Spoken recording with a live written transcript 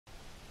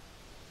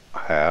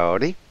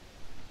Howdy,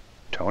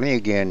 Tony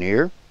again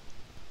here.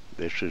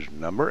 This is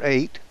number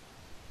 8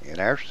 in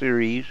our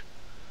series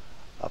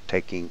of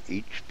taking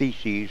each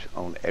species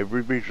on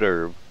every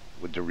reserve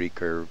with the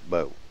recurve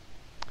bow.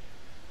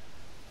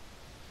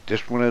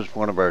 This one is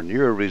one of our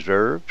newer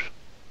reserves,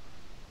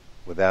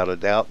 without a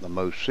doubt the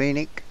most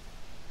scenic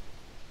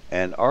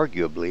and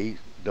arguably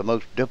the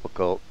most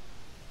difficult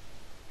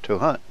to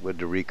hunt with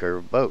the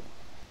recurve bow.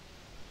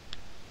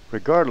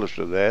 Regardless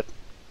of that,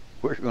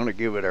 we're going to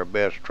give it our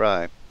best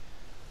try.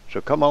 So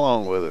come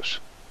along with us.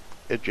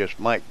 It just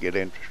might get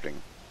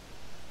interesting.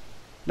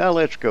 Now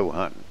let's go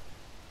hunting.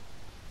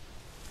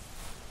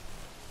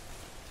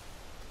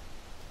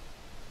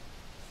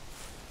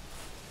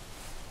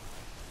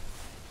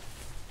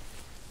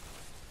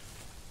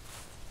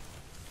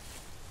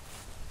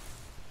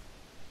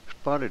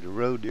 Spotted a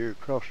roe deer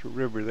across the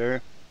river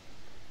there.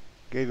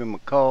 Gave him a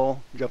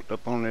call, jumped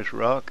up on this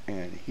rock,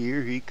 and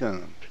here he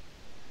comes.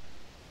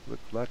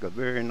 Looks like a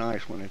very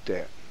nice one at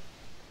that.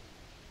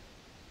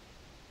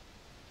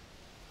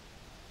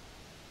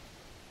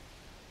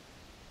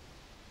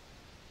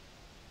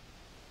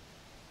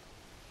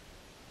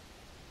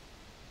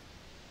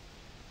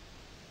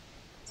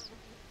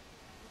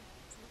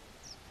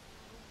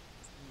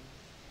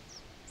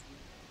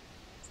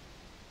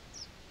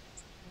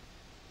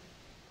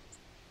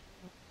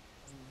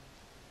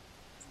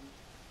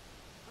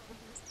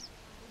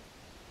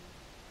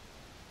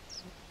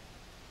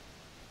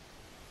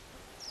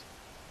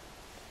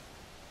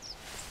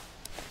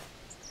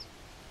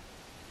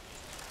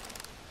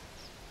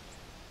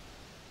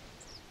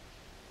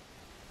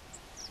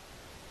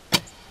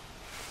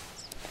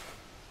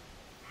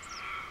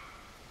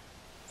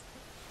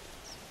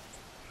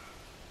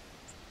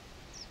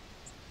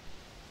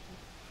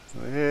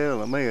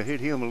 Well, I may have hit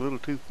him a little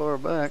too far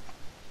back,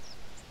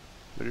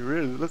 but it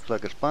really looks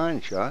like a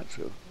spine shot,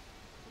 so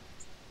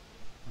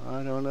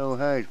I don't know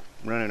how he's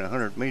running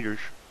 100 meters.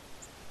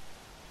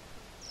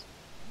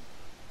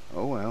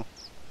 Oh well,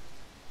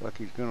 like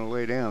he's gonna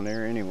lay down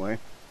there anyway.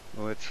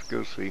 Let's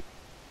go see.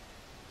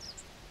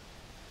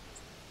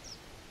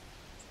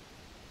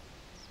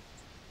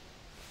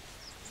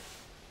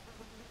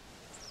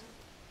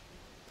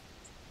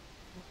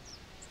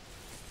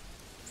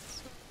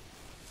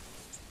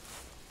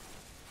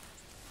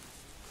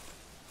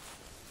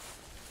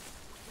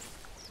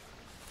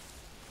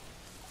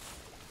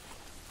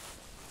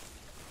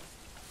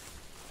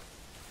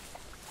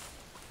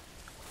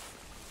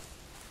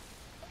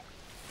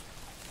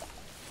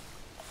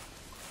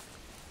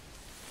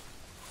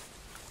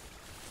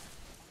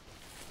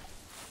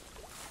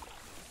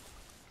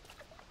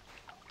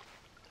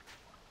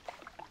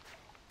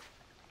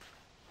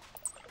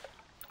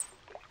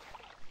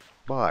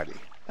 Body.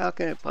 How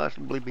can it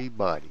possibly be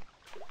body?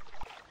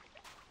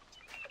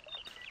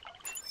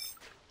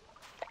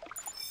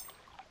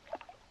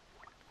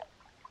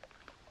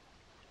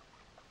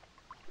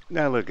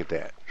 Now look at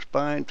that.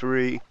 Spine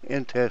 3,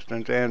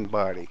 intestines, and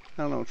body.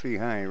 I don't see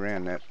how he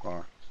ran that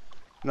far.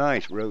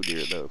 Nice roe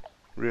deer though.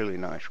 Really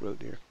nice roe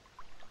deer.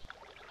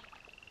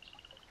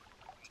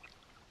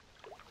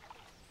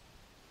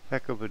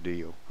 Heck of a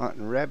deal.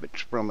 Hunting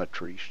rabbits from a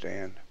tree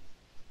stand.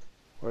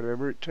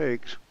 Whatever it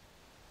takes.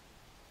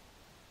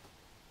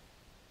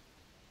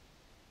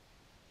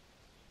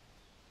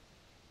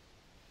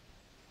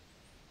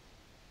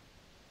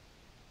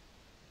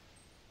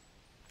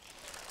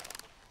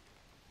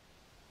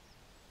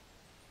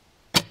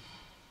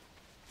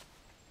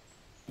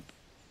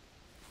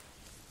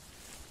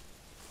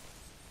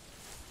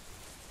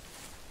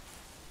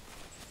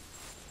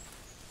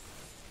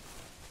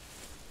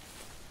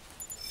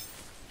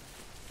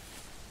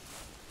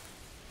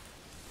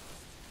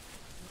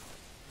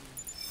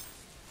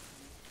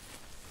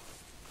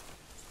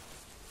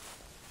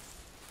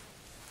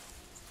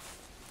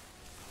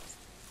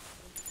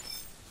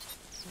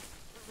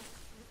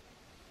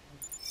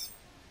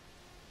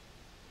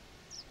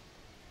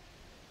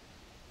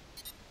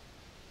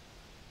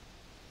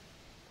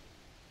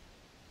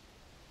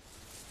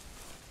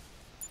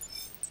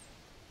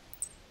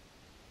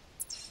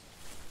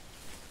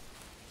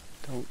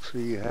 Don't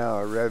see how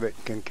a rabbit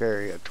can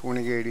carry a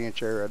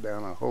 28-inch arrow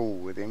down a hole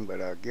with him,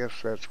 but I guess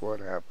that's what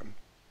happened.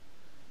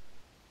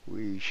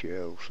 We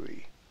shall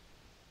see.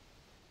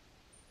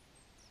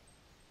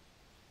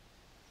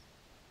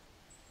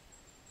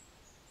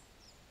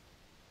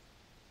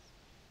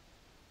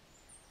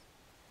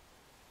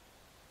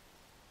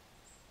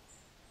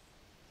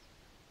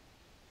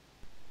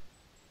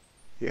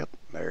 Yep,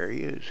 there he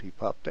is. He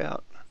popped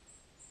out.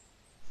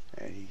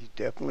 And he's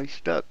definitely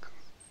stuck.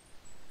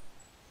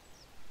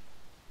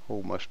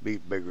 Hole must be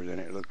bigger than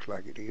it looks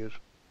like it is.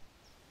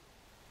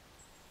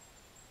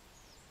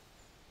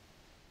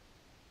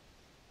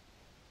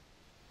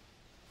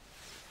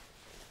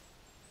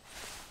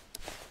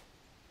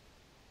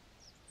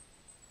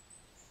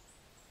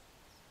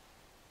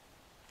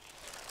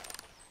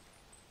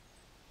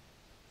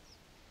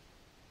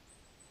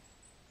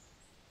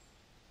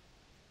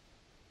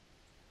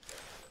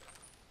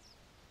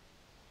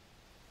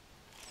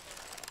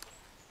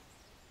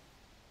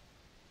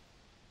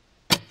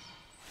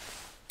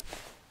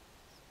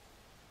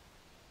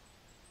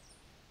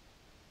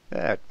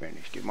 That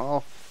finished him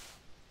off.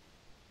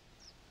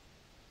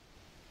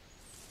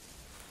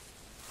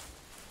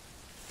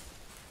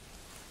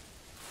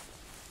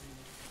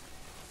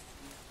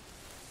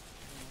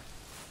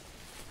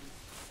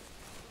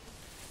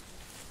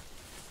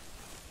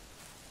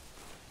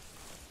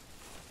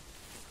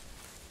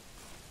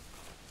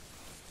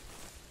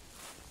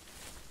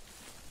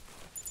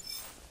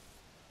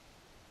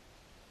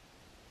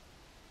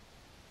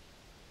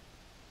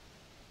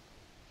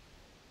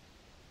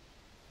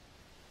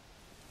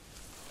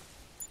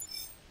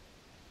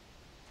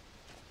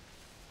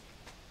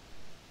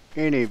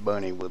 Any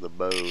bunny with a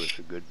bow is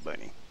a good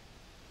bunny.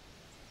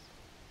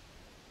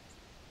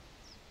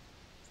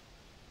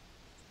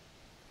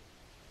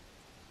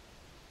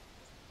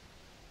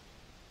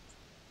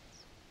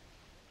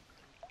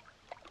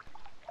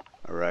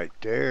 Right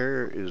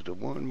there is the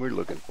one we're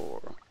looking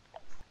for.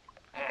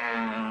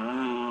 I'm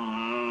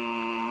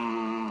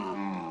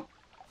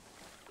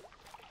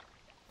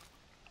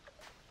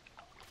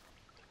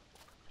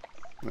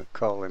going to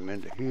call him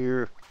into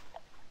here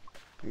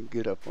and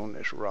get up on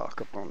this rock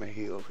up on the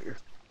hill here.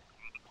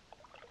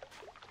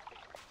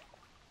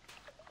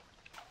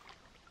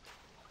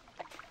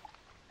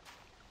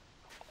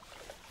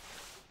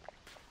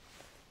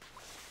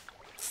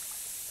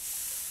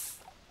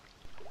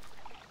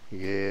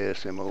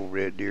 Yes, them old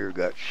red deer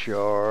got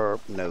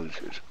sharp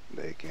noses.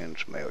 They can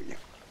smell you.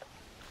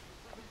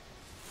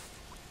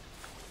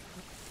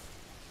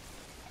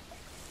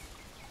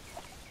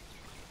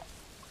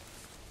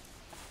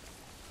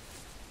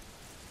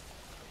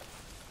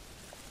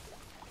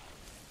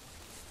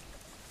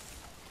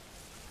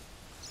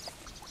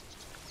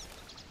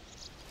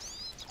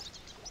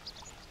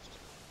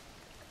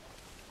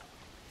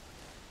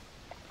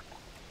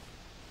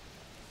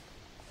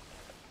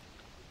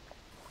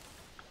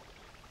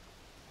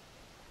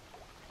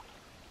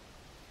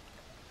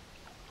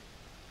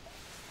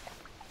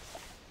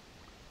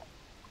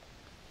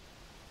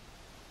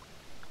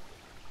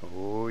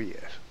 Oh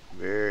yes,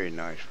 very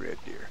nice red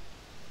deer.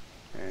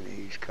 And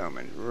he's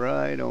coming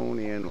right on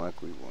in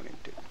like we want him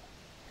to.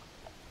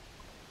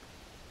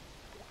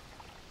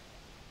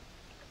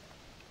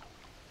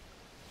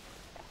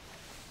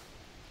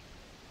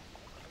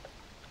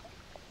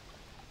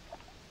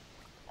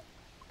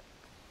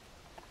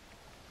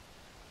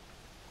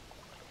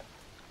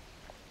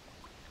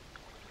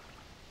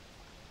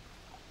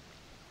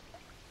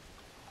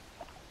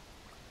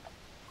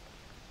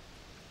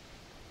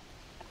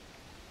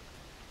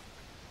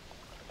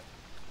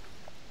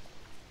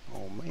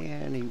 Oh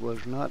man, he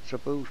was not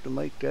supposed to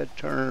make that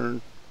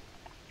turn.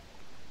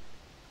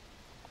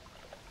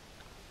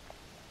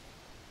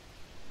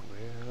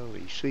 Well,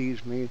 he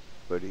sees me,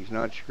 but he's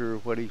not sure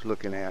what he's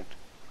looking at.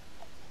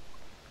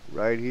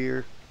 Right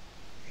here,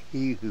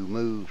 he who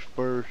moves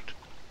first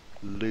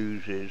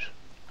loses.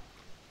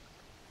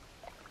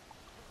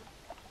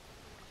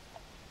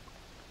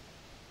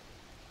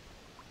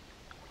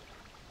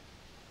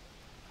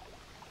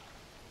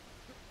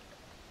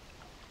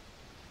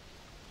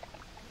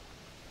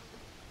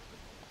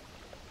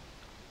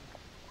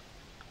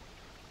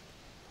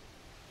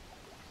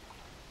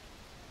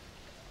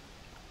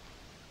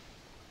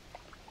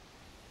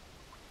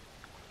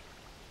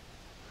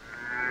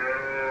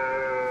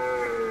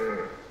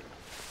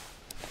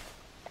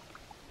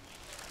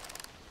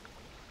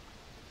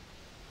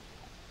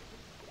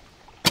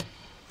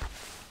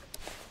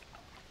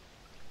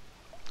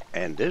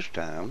 And this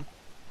time,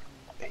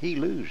 he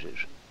loses.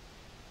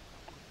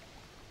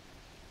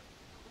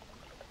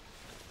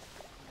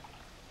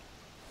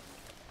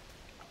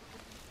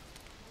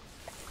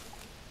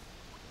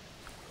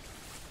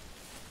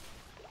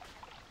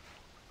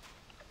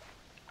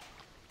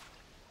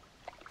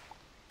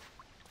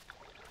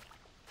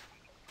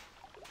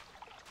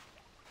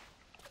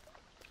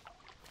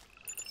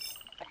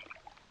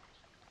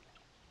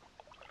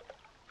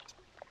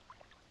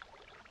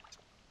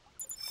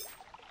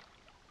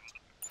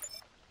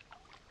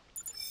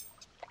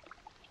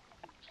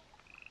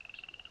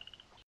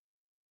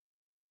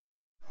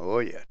 Oh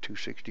yeah,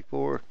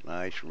 264,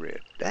 nice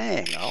red.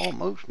 Dang, I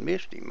almost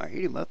missed him. I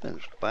hit him up in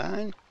the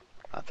spine.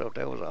 I thought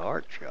that was a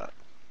heart shot.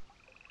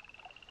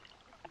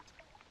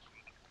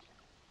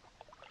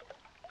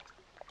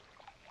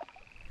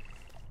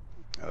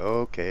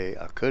 Okay,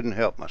 I couldn't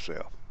help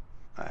myself.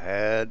 I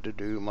had to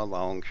do my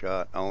long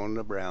shot on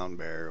the brown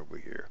bear over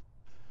here.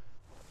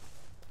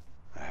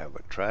 I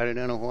haven't tried it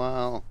in a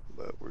while,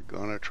 but we're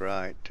gonna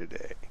try it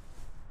today.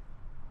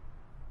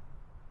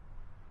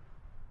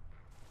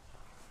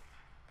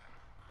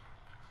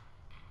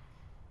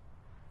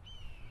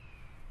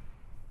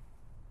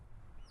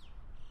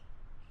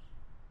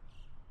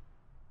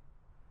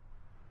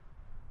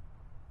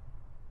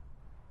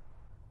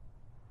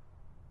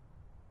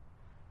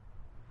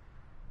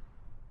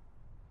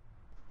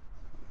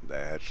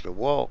 That's the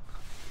walk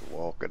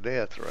of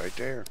death right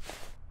there.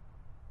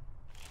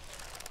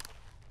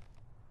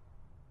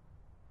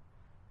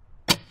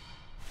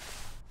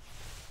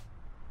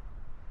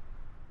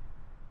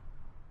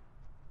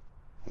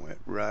 Went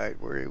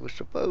right where he was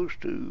supposed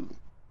to.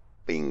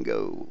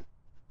 Bingo.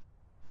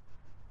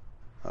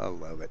 I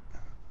love it.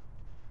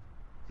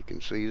 You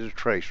can see the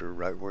tracer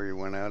right where he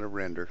went out of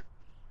render.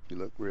 You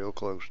look real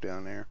close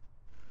down there.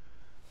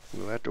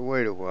 We'll have to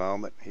wait a while,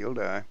 but he'll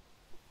die.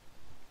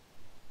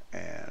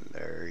 And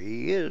there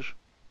he is.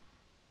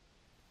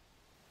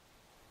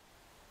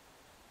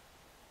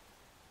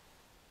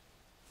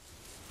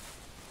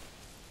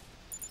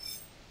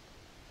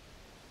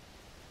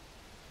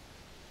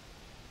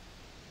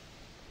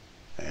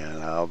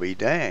 And I'll be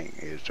dang,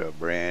 it's a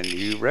brand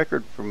new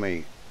record for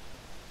me.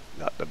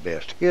 Not the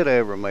best hit I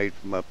ever made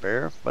from up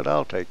there, but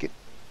I'll take it.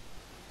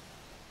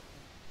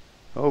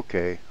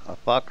 Okay, a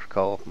fox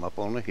call from up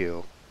on the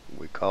hill.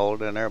 We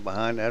called in there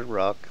behind that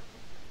rock,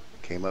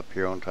 came up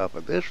here on top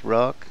of this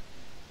rock,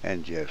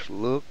 and just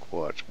look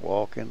what's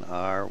walking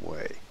our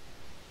way.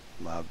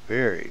 My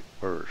very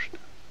first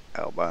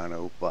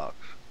albino fox.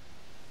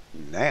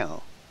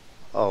 Now,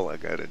 all I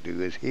gotta do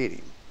is hit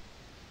him.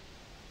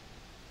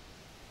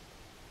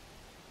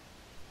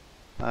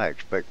 I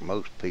expect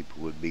most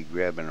people would be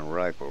grabbing a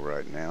rifle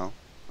right now.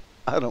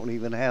 I don't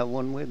even have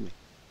one with me.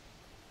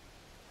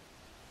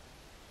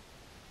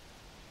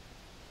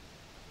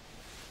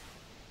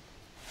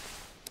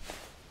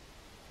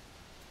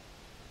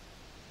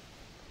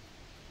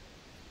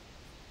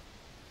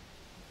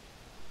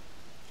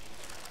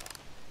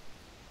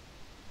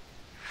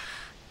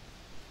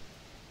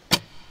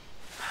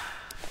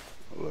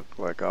 Looked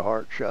like a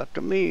heart shot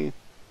to me.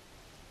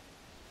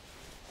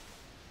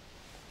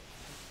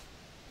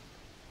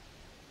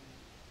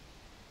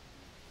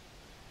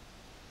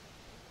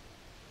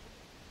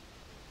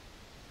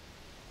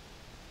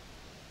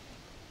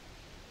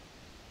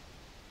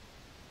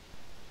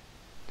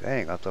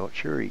 Dang, I thought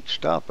sure he'd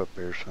stop up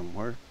there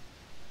somewhere.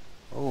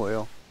 Oh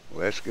well,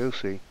 let's go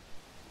see.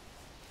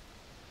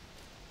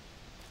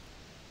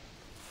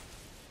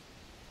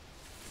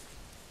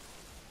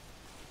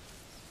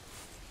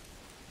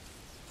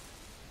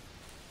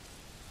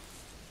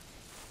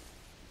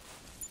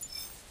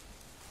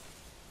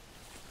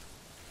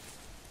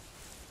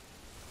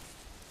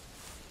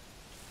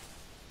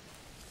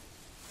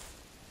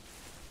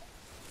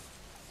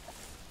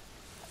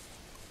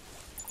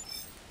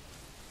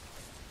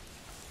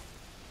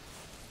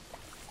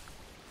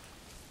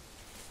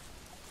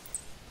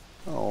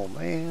 Oh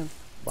man,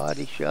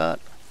 body shot.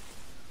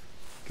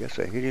 Guess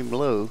I hit him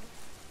low.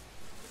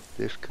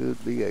 This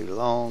could be a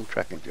long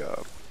tracking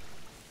job.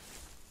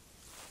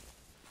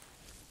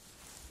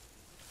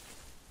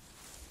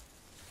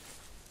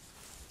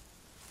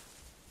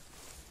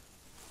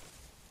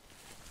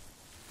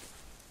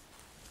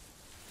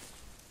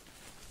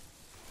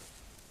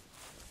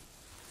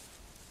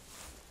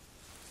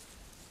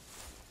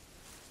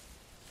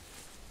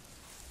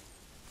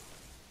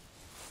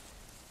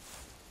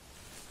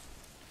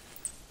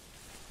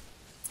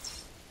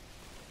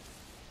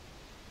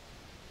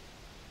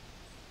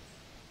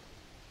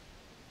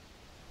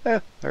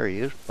 There he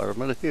is,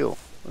 bottom of the hill.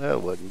 That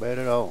wasn't bad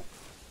at all.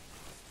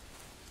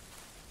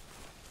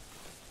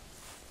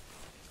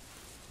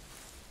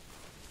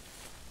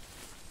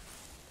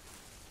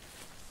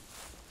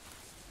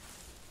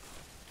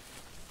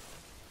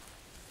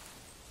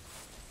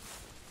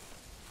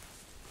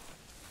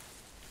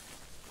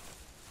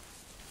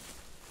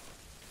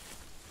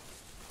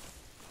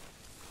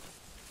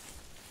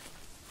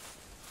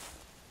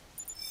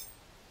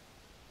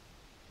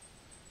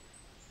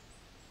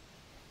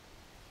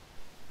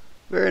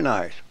 Very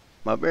nice.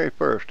 My very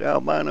first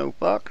albino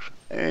fox,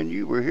 and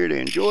you were here to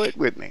enjoy it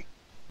with me.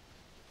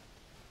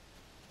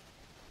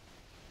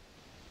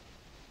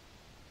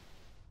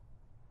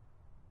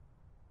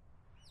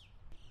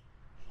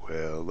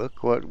 Well,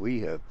 look what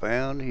we have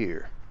found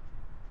here.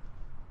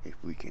 If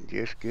we can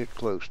just get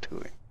close to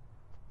him.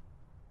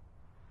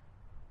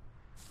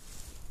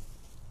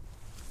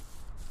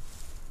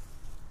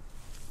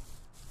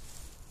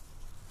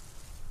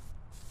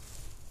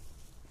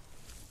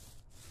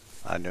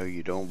 I know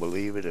you don't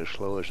believe it as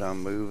slow as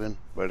I'm moving,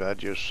 but I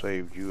just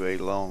saved you a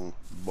long,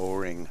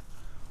 boring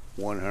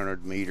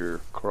 100-meter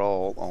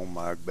crawl on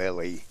my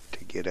belly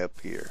to get up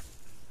here.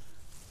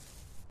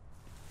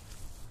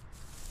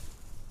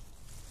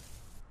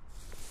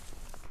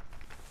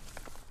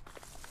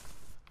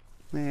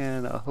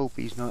 Man, I hope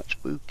he's not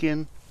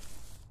spooking.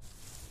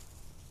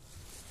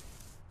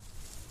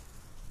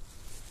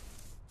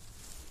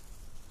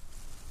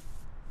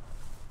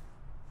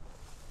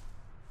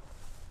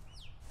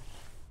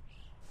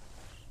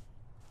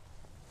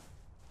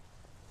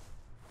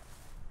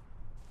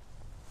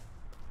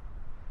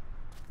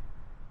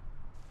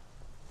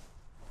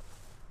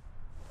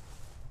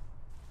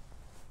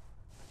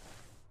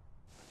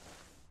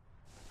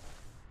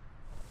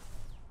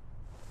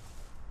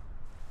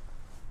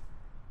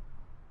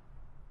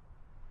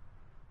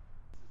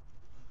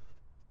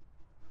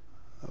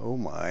 Oh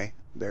my,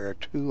 there are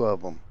two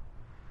of them.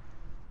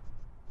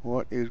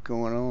 What is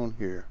going on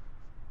here?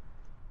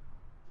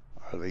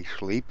 Are they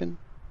sleeping?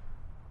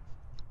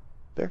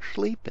 They're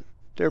sleeping.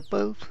 They're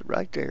both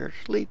right there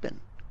sleeping.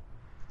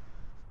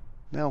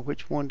 Now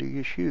which one do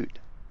you shoot?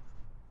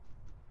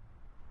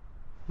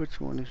 Which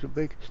one is the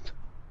biggest?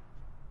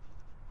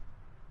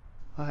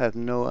 I have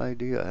no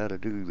idea how to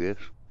do this.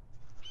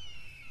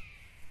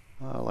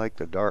 I like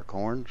the dark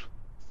horns.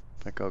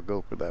 I think I'll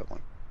go for that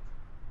one.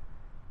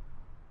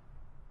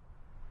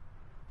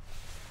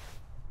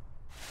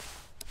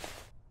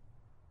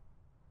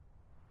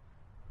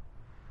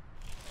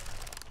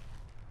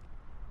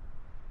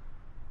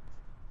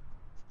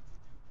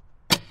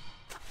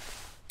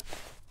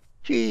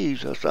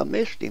 Jesus, I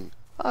missed him.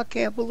 I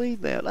can't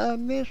believe that. I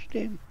missed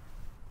him.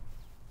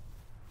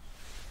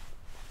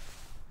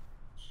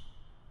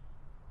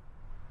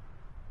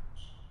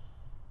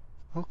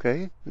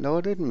 Okay, no,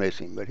 I didn't miss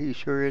him, but he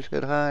sure is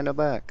hit high in the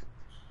back.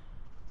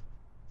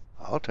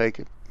 I'll take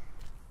it.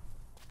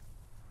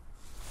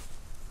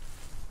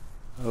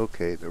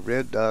 Okay, the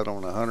red dot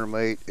on the hunter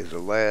mate is the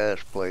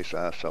last place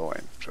I saw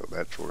him, so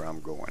that's where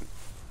I'm going.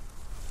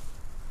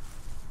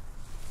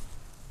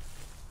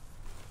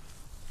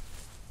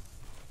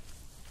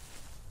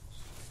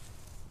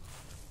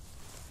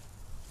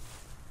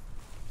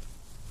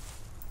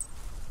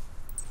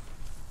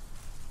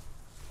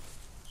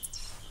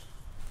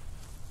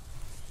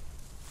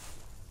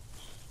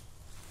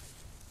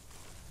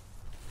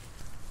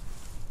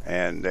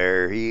 And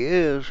there he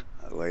is,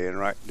 laying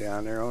right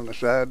down there on the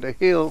side of the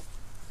hill.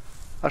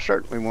 I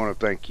certainly want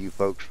to thank you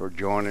folks for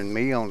joining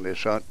me on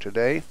this hunt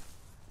today.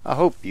 I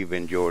hope you've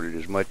enjoyed it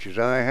as much as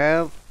I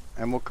have,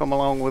 and will come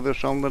along with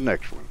us on the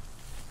next one.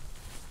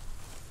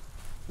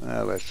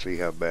 Now let's see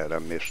how bad I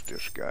missed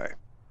this guy.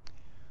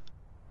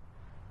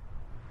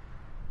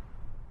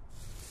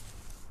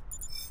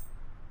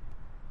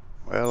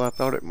 Well, I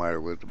thought it might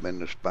have been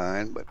the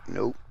spine, but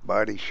nope,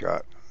 body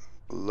shot.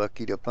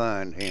 Lucky to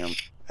find him.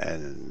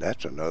 And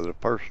that's another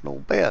personal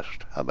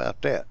best. How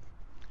about that?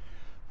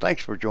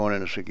 Thanks for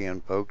joining us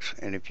again, folks.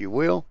 And if you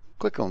will,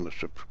 click on the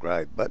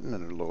subscribe button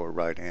in the lower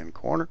right-hand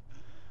corner.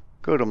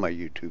 Go to my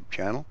YouTube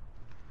channel.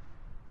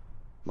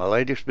 My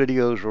latest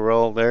videos are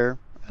all there,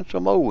 and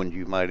some old ones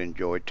you might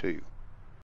enjoy too.